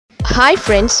Hi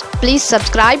friends, please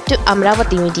subscribe to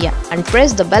Amravati Media and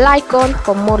press the bell icon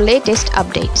for more latest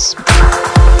updates.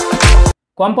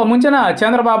 కొంప ముంచిన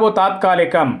చంద్రబాబు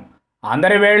తాత్కాలికం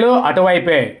అందరి వేళ్ళు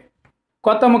అటువైపే.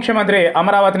 కొత్త ముఖ్యమంత్రి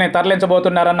అమరావతిని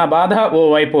తరలించబోతున్నారన్న బాధ ఓ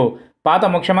వైపు, పాత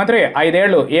ముఖ్యమంత్రి 5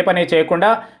 ఏళ్లు ఏ పని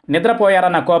చేయకుండా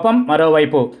నిద్రపోయారన్న కోపం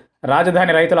మరోవైపు.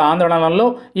 రాజధాని రైతుల ఆందోళనల్లో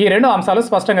ఈ రెండు అంశాలు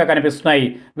స్పష్టంగా కనిపిస్తున్నాయి,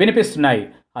 వినిపిస్తున్నాయి.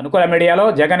 అనుకూల మీడియాలో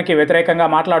జగన్కి వ్యతిరేకంగా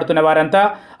మాట్లాడుతున్న వారంతా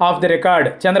ఆఫ్ ది రికార్డ్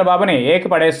చంద్రబాబుని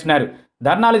ఏకిపడేస్తున్నారు.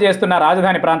 ధర్నాలు చేస్తున్న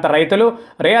రాజధాని ప్రాంత రైతులు,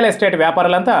 రియల్ ఎస్టేట్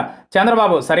వ్యాపారులంతా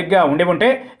చంద్రబాబు సరిగ్గా ఉండి ఉంటే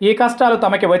ఈ కష్టాలు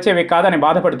తమకి వచ్చేవి కాదని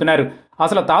బాధపడుతున్నారు.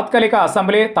 అసలు తాత్కాలిక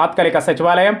అసెంబ్లీ, తాత్కాలిక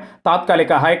సచివాలయం,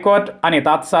 తాత్కాలిక హైకోర్టు అని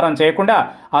తాత్సారం చేయకుండా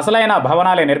అసలైన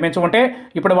భవనాలే నిర్మించి ఉంటే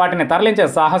ఇప్పుడు వాటిని తరలించే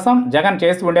సాహసం జగన్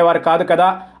చేసి ఉండేవారు కాదు కదా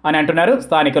అని అంటున్నారు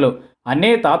స్థానికులు. అన్నీ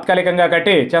తాత్కాలికంగా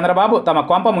కట్టి చంద్రబాబు తమ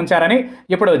కొంప ముంచారని,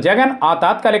 ఇప్పుడు జగన్ ఆ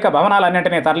తాత్కాలిక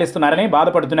భవనాలన్నింటినీ తరలిస్తున్నారని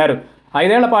బాధపడుతున్నారు.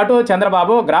 5 ఏళ్ల పాటు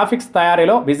చంద్రబాబు గ్రాఫిక్స్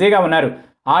తయారీలో బిజీగా ఉన్నారు.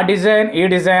 ఆ డిజైన్, ఈ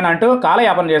డిజైన్ అంటూ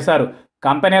కాలయాపన చేశారు.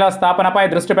 కంపెనీల స్థాపనపై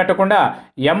దృష్టి పెట్టకుండా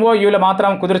ఎంఓయూలు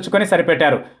మాత్రం కుదుర్చుకొని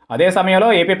సరిపెట్టారు. అదే సమయంలో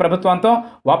ఏపీ ప్రభుత్వంతో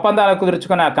ఒప్పందాలు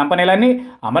కుదుర్చుకున్న కంపెనీలన్నీ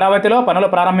అమరావతిలో పనులు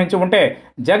ప్రారంభించి ఉంటే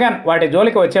జగన్ వాటి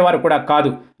జోలికి వచ్చేవారు కూడా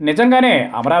కాదు. నిజంగానే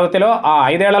అమరావతిలో ఆ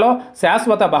 5 ఏళ్లలో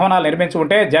శాశ్వత భవనాలు నిర్మించి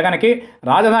ఉంటే జగన్కి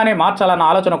రాజధాని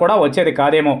మార్చాలన్న ఆలోచన కూడా వచ్చేది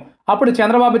కాదేమో. అప్పుడు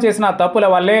చంద్రబాబు చేసిన తప్పుల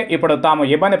వల్లే ఇప్పుడు తాము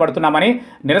ఇబ్బంది పడుతున్నామని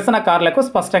నిరసనకారులకు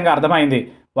స్పష్టంగా అర్థమైంది.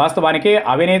 వాస్తవానికి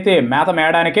అవినీతి మేత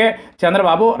మేయడానికే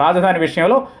చంద్రబాబు రాజధాని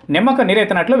విషయంలో నిమ్మక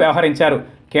నీరెత్తినట్లు వ్యవహరించారు.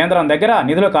 కేంద్రం దగ్గర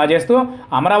నిధులు కాజేస్తూ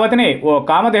అమరావతిని ఓ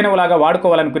కామధేనువులాగా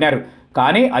వాడుకోవాలనుకున్నారు.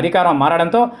 కానీ అధికారం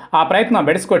మారడంతో ఆ ప్రయత్నం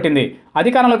బెడిసికొట్టింది.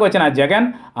 అధికారంలోకి వచ్చిన జగన్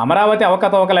అమరావతి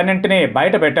అవకతవకలన్నింటినీ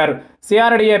బయట పెట్టారు.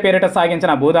 సిఆర్డీఏ పేరిట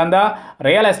సాగించిన భూదందా,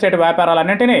 రియల్ ఎస్టేట్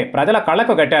వ్యాపారాలన్నింటినీ ప్రజల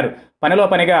కళ్లకు కట్టారు. పనిలో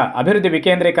పనిగా అభివృద్ధి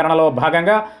వికేంద్రీకరణలో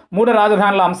భాగంగా 3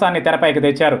 రాజధానుల అంశాన్ని తెరపైకి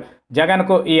తెచ్చారు.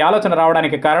 జగన్కు ఈ ఆలోచన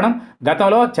రావడానికి కారణం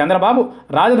గతంలో చంద్రబాబు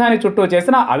రాజధాని చుట్టూ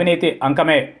చేసిన అవినీతి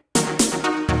అంకమే.